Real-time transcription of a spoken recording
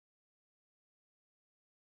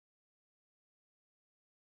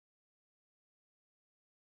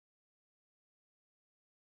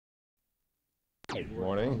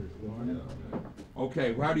Morning.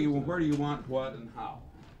 Okay, where do you want what and how?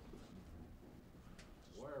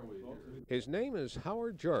 Where are we here? His name is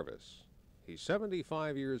Howard Jarvis. He's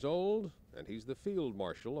 75 years old, and he's the field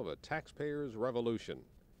marshal of a taxpayer's revolution.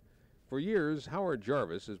 For years, Howard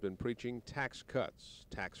Jarvis has been preaching tax cuts,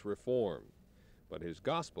 tax reform. But his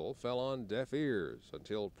gospel fell on deaf ears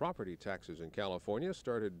until property taxes in California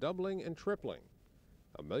started doubling and tripling.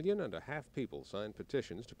 1.5 million people signed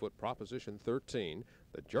petitions to put Proposition 13,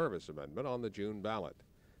 the Jarvis Amendment, on the June ballot.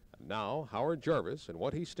 And now, Howard Jarvis and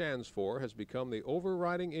what he stands for has become the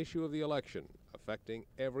overriding issue of the election, affecting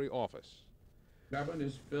every office. Government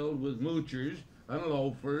is filled with moochers and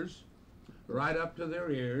loafers right up to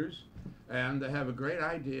their ears, and they have a great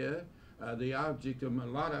idea. The object of a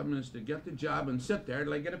lot of them is to get the job and sit there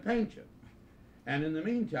till they get a pension. And in the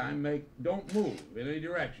meantime, don't move in any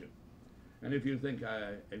direction. And if you think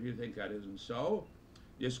that isn't so,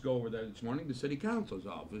 just go over there this morning to City Council's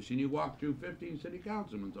office, and you walk through 15 City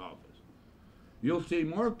Councilmen's office. You'll see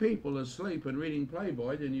more people asleep and reading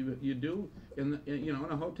Playboy than you do in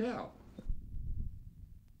a hotel.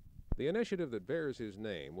 The initiative that bears his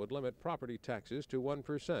name would limit property taxes to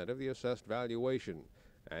 1% of the assessed valuation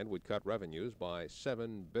and would cut revenues by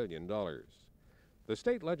 $7 billion. The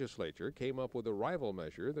state legislature came up with a rival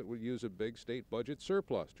measure that would use a big state budget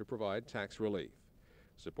surplus to provide tax relief.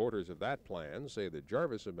 Supporters of that plan say the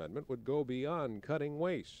Jarvis Amendment would go beyond cutting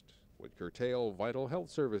waste, would curtail vital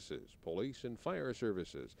health services, police and fire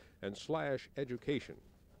services, and slash education.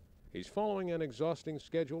 He's following an exhausting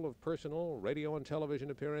schedule of personal radio and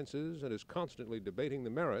television appearances and is constantly debating the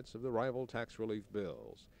merits of the rival tax relief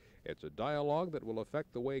bills. It's a dialogue that will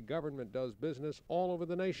affect the way government does business all over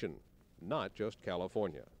the nation, not just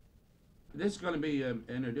California. This is going to be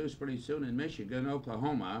introduced pretty soon in Michigan,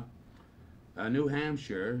 Oklahoma, New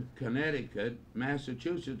Hampshire, Connecticut,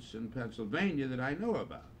 Massachusetts, and Pennsylvania that I know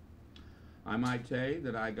about. I might say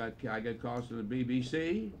that I get calls to the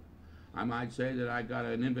BBC. I might say that I got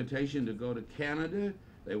an invitation to go to Canada.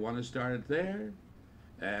 They want to start it there,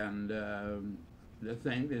 and the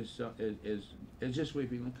thing is just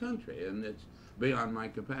sweeping the country, and it's beyond my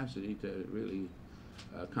capacity to really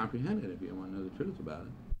comprehend it, if you want to know the truth about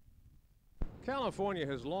it. California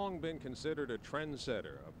has long been considered a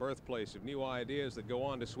trendsetter, a birthplace of new ideas that go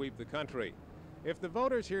on to sweep the country. If the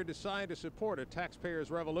voters here decide to support a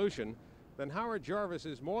taxpayer's revolution, then Howard Jarvis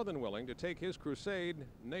is more than willing to take his crusade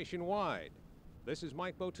nationwide. This is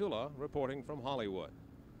Mike Botula reporting from Hollywood.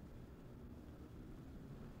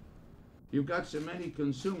 You've got so many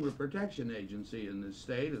consumer protection agencies in the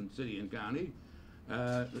state and city and county,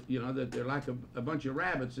 that they're like a bunch of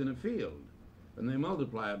rabbits in a field. And they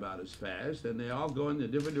multiply about as fast, and they all go in a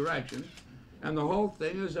different direction. And the whole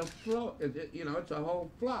thing is a flow, it's a whole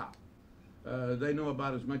flop. They know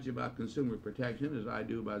about as much about consumer protection as I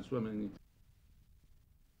do about swimming.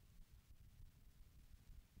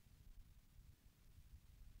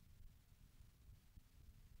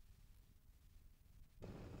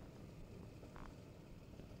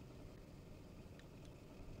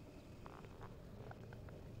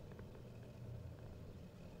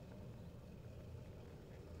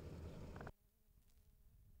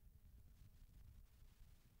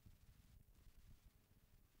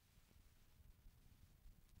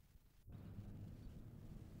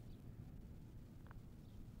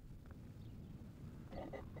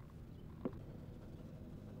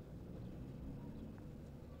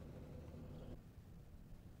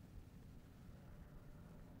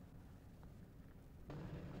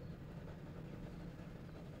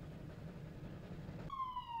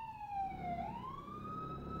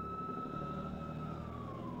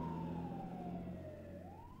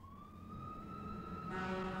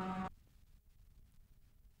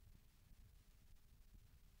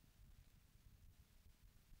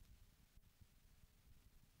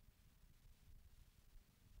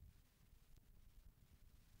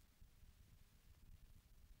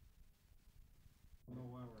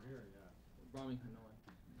 Probably.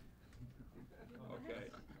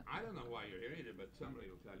 Okay. I don't know why you're here either, but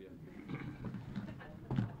somebody will tell you.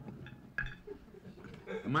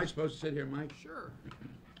 Am I supposed to sit here, Mike? Sure.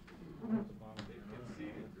 It's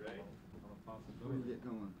seated, right? Where you get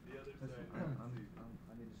going? The other side. I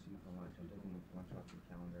need to see you for lunch. I'm taking lunch off your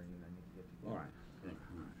calendar, and I need to get together. All right.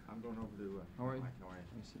 I'm going over to. How are you? Mike, how are you?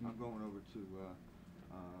 I'm going over to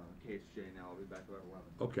KSJ now. I'll be back about 11.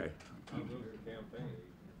 Okay. How's the campaign?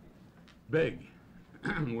 Big.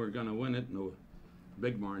 We're going to win it in a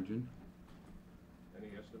big margin. Any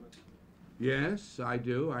estimates? Yes, I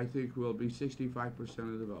do. I think we'll be 65%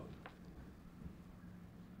 of the vote.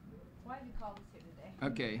 Why did you call us here today?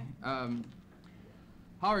 Okay.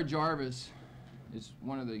 Howard Jarvis is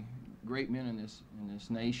one of the great men in this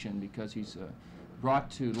nation, because he's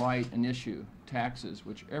brought to light an issue, taxes,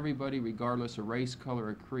 which everybody, regardless of race, color,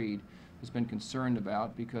 or creed, has been concerned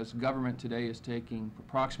about, because government today is taking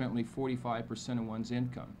approximately 45% of one's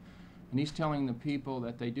income. And he's telling the people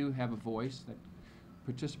that they do have a voice, that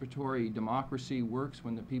participatory democracy works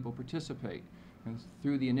when the people participate. And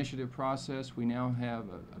through the initiative process, we now have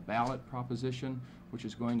a ballot proposition which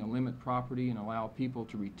is going to limit property and allow people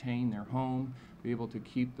to retain their home, be able to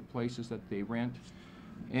keep the places that they rent.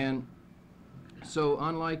 And so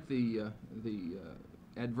unlike the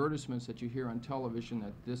advertisements that you hear on television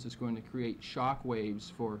that this is going to create shock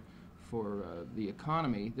waves for the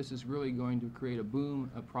economy, this is really going to create a boom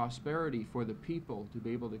of prosperity for the people to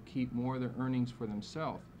be able to keep more of their earnings for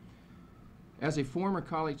themselves. As a former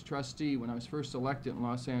college trustee, when I was first elected in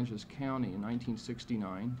Los Angeles County in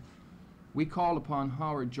 1969, we called upon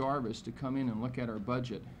Howard Jarvis to come in and look at our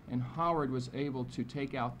budget, and Howard was able to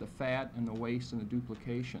take out the fat and the waste and the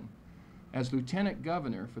duplication. As Lieutenant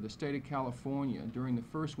Governor for the state of California, during the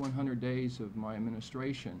first 100 days of my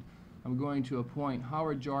administration, I'm going to appoint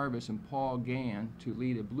Howard Jarvis and Paul Gann to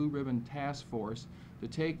lead a blue ribbon task force to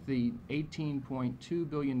take the $18.2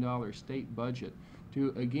 billion state budget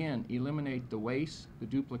to, again, eliminate the waste, the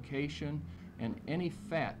duplication, and any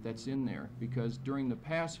fat that's in there, because during the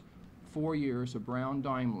past 4 years of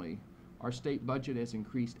Brown-Dimley, our state budget has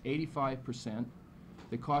increased 85%,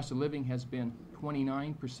 the cost of living has been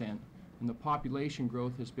 29%, and the population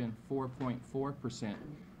growth has been 4.4%.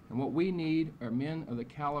 And what we need are men of the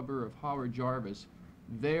caliber of Howard Jarvis,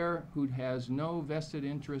 there who has no vested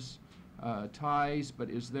interest ties, but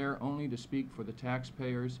is there only to speak for the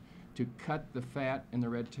taxpayers, to cut the fat and the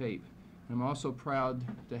red tape. And I'm also proud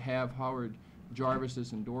to have Howard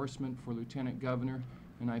Jarvis's endorsement for Lieutenant Governor,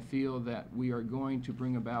 and I feel that we are going to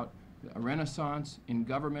bring about a renaissance in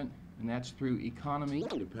government, and that's through economy.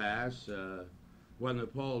 To pass, when the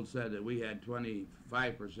poll said that we had 25%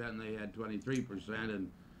 and they had 23% and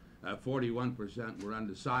 41% were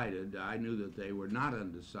undecided, I knew that they were not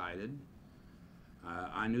undecided.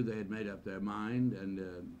 I knew they had made up their mind, and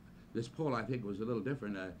this poll, I think, was a little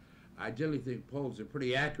different. I generally think polls are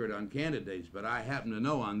pretty accurate on candidates, but I happen to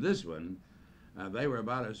know on this one, they were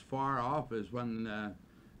about as far off as when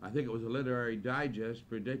I think it was a Literary Digest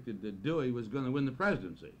predicted that Dewey was going to win the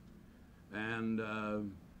presidency. And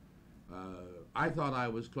I thought I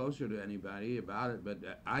was closer to anybody about it, but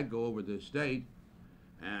I go over the state,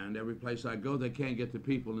 and every place I go, they can't get the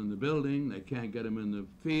people in the building, they can't get them in the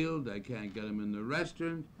field, they can't get them in the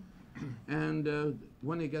restaurant. And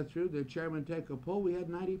when they got through, the chairman take a poll, we had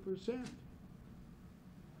 90%.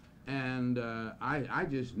 And I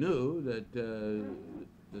just knew that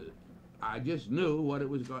I just knew what it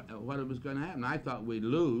was going to happen. I thought we'd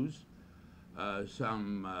lose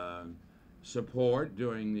some support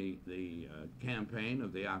during the campaign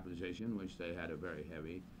of the opposition, which they had a very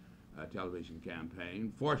heavy television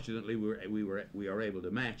campaign. Fortunately, we were able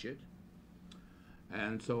to match it.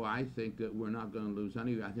 And so I think that we're not going to lose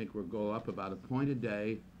any. I think we'll go up about a point a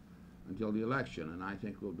day until the election, and I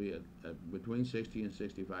think we'll be at between 60 and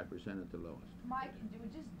 65% at the lowest. Mike,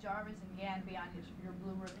 would just Jarvis and Gann be on your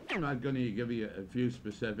blue ribbon? I'm not going to give you a few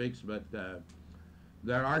specifics, but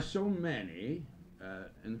there are so many.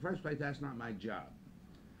 In the first place, that's not my job.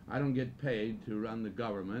 I don't get paid to run the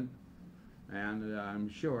government, and I'm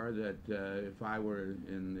sure that if I were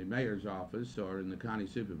in the mayor's office or in the county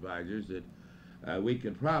supervisors, that we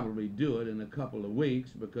could probably do it in a couple of weeks,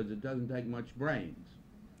 because it doesn't take much brains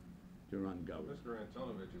to run government. Mr.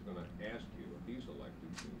 Antonovich is going to ask you, if he's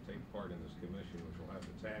elected, to take part in this commission, which will have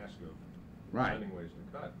the task of finding ways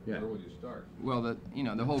to cut. Yeah. Where will you start? Well,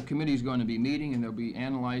 the whole committee is going to be meeting, and they'll be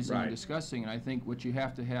analyzing Right. and discussing. And I think what you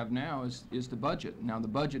have to have now is the budget. Now, the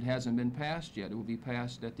budget hasn't been passed yet. It will be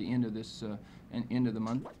passed at the end of this end of the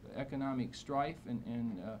month. Economic strife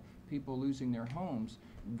and people losing their homes.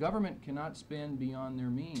 Government cannot spend beyond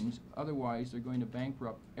their means. Otherwise, they're going to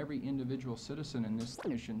bankrupt every individual citizen in this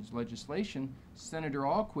nation's legislation. Senator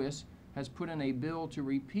Alquist has put in a bill to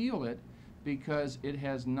repeal it because it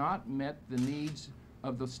has not met the needs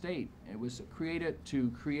of the state. It was created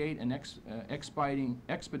to create an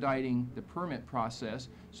expediting the permit process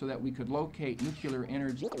so that we could locate nuclear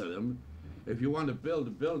energy. If you want to build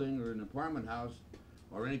a building or an apartment house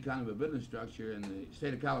or any kind of a business structure in the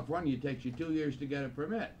state of California, it takes you 2 years to get a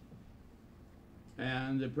permit.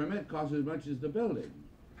 And the permit costs as much as the building.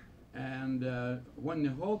 And when the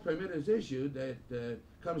whole permit is issued, it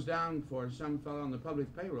comes down for some fellow on the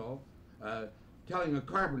public payroll telling a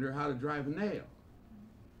carpenter how to drive a nail.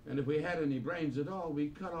 And if we had any brains at all,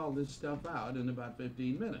 we'd cut all this stuff out in about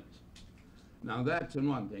 15 minutes. Now that's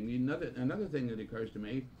one thing. Another thing that occurs to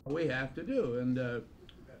me, we have to do, and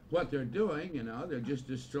what they're doing, you know, they're just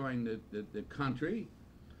destroying the country.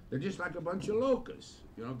 They're just like a bunch of locusts,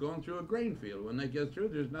 you know, going through a grain field. When they get through,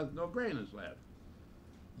 there's no grain is left.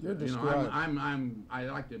 You're You know, I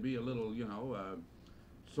like to be a little, you know,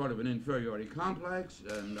 sort of an inferiority complex,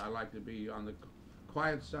 and I like to be on the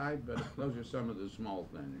quiet side, but those are some of the small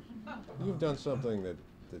things. You've done something that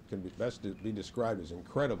can be best be described as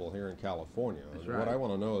incredible here in California. That's What right. I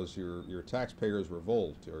want to know is your taxpayers'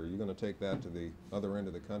 revolt. Are you going to take that to the other end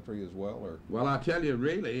of the country as well, or? Well, I'll tell you,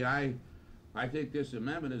 really, I think this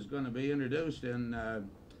amendment is going to be introduced in,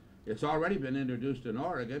 it's already been introduced in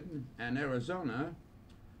Oregon and Arizona.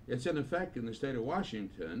 It's in effect in the state of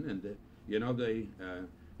Washington, and you know, they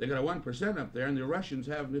got a 1% up there, and the Russians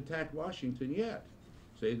haven't attacked Washington yet.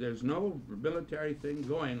 See, there's no military thing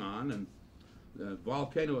going on, and the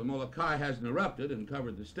volcano at Molokai hasn't erupted and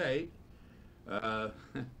covered the state. Does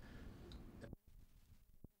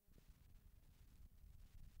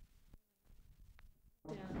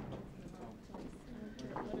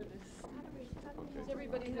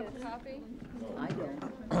everybody have a copy? I don't.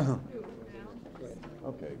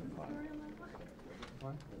 Okay.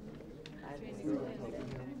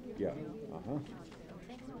 Yeah. Uh-huh.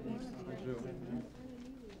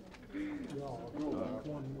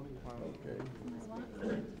 Okay.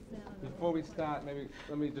 Before we start, maybe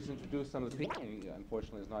let me just introduce some of the people. He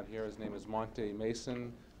unfortunately is not here. His name is Monte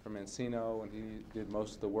Mason from Encino, and he did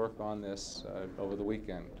most of the work on this over the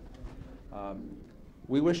weekend.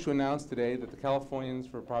 We wish to announce today that the Californians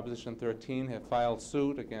for Proposition 13 have filed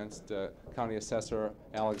suit against County Assessor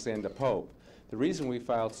Alexander Pope. The reason we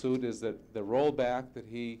filed suit is that the rollback that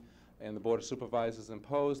he and the Board of Supervisors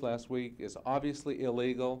imposed last week is obviously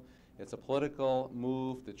illegal. It's a political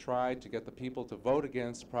move to try to get the people to vote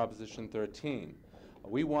against Proposition 13.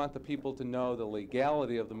 We want the people to know the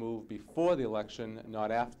legality of the move before the election,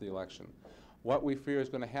 not after the election. What we fear is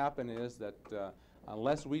going to happen is that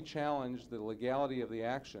unless we challenge the legality of the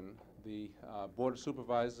action, the Board of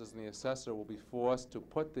Supervisors and the assessor will be forced to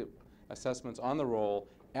put the assessments on the roll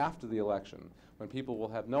after the election, when people will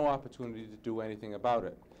have no opportunity to do anything about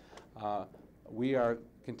it. We are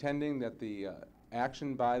contending that the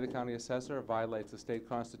action by the county assessor violates the state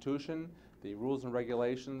constitution, the rules and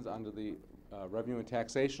regulations under the Revenue and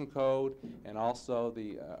Taxation Code, and also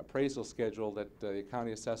the appraisal schedule that the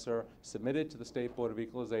county assessor submitted to the State Board of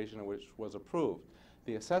Equalization, which was approved.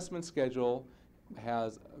 The assessment schedule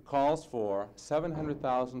calls for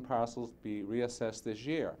 700,000 parcels to be reassessed this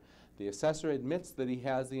year. The assessor admits that he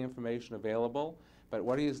has the information available, but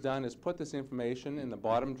what he has done is put this information in the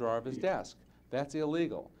bottom drawer of his desk. That's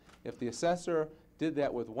illegal. If the assessor did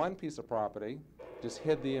that with one piece of property, just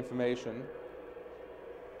hid the information,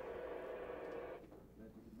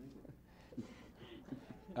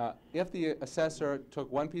 if the assessor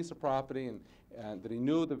took one piece of property and that he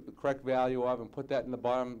knew the correct value of and put that in the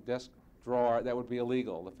bottom desk drawer, that would be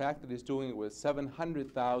illegal. The fact that he's doing it with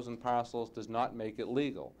 700,000 parcels does not make it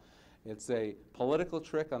legal. It's a political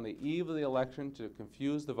trick on the eve of the election to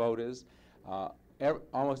confuse the voters.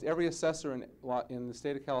 Almost every assessor in the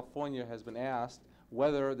state of California has been asked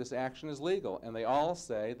whether this action is legal, and they all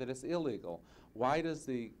say that it's illegal. Why does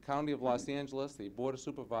the County of Los Angeles, the Board of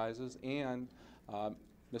Supervisors, and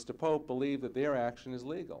Mr. Pope believe that their action is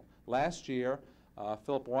legal? Last year,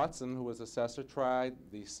 Philip Watson, who was assessor, tried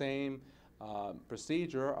the same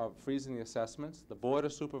procedure of freezing the assessments. The Board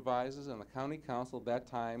of Supervisors and the County Council at that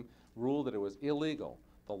time ruled that it was illegal.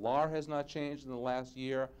 The law has not changed in the last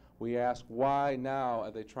year. We ask, why now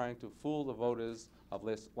are they trying to fool the voters of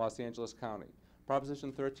Los Angeles County?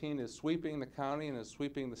 Proposition 13 is sweeping the county and is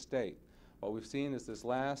sweeping the state. What we've seen is this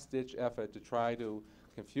last-ditch effort to try to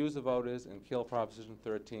confuse the voters and kill Proposition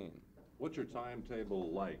 13. What's your timetable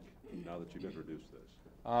like now that you've introduced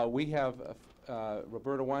this? We have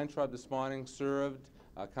Roberta Weintraub this morning served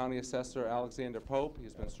County Assessor Alexander Pope.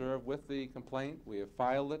 He's been served with the complaint. We have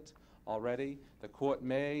filed it already. The court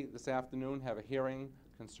may, this afternoon, have a hearing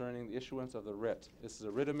concerning the issuance of the writ. This is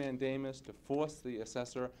a writ of mandamus to force the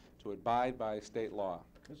assessor to abide by state law.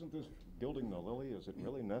 Isn't this gilding the lily? Is it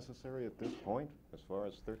really necessary at this point as far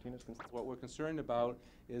as 13 is concerned? What we're concerned about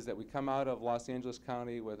is that we come out of Los Angeles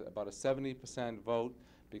County with about a 70% vote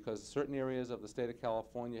because certain areas of the state of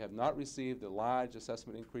California have not received the large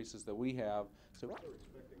assessment increases that we have. So we're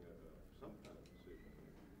expecting some kind of decision.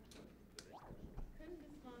 Couldn't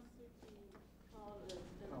this lawsuit be called an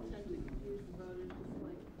attempt to confuse the voters, just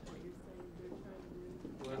like what you're saying they're trying to do?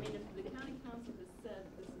 I mean, if the county council has said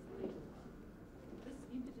this is legal,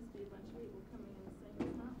 you could just be a bunch of people coming in and saying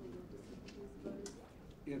it's not legal, just to confuse the voters.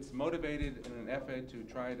 it's it's motivated in an effort to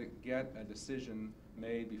try to get a decision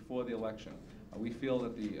made before the election. We feel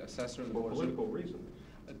that the assessor and the For board political reasons.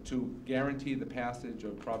 to guarantee the passage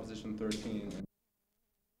of Proposition 13.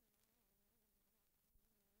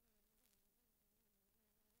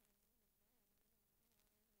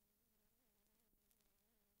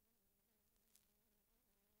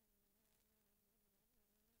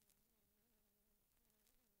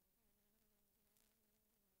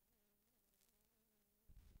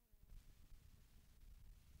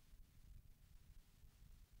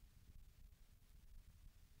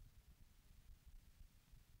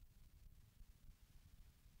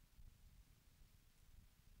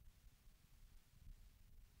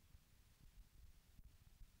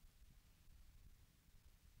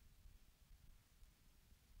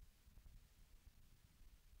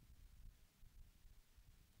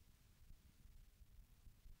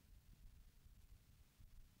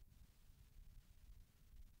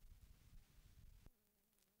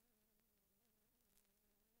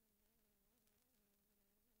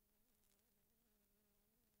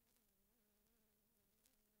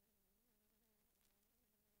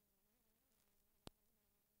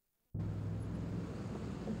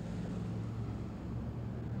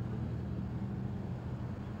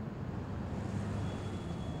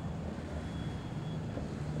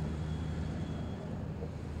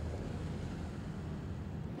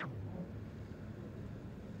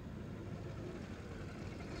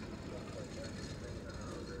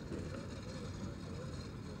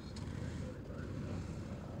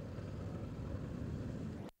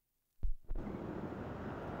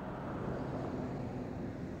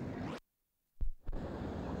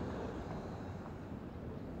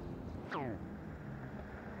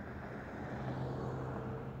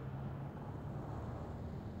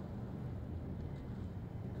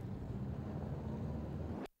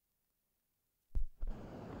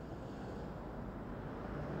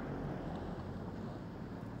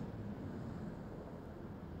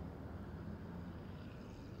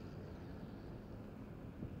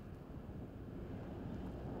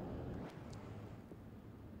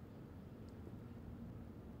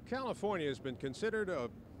 California has been considered a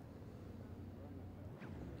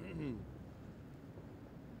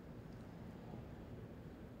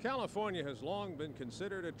California has long been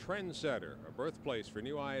considered a trendsetter, a birthplace for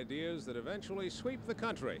new ideas that eventually sweep the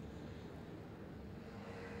country.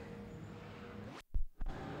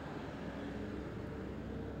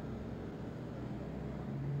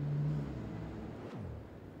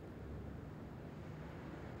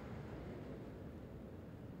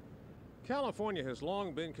 California has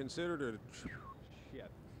long been considered a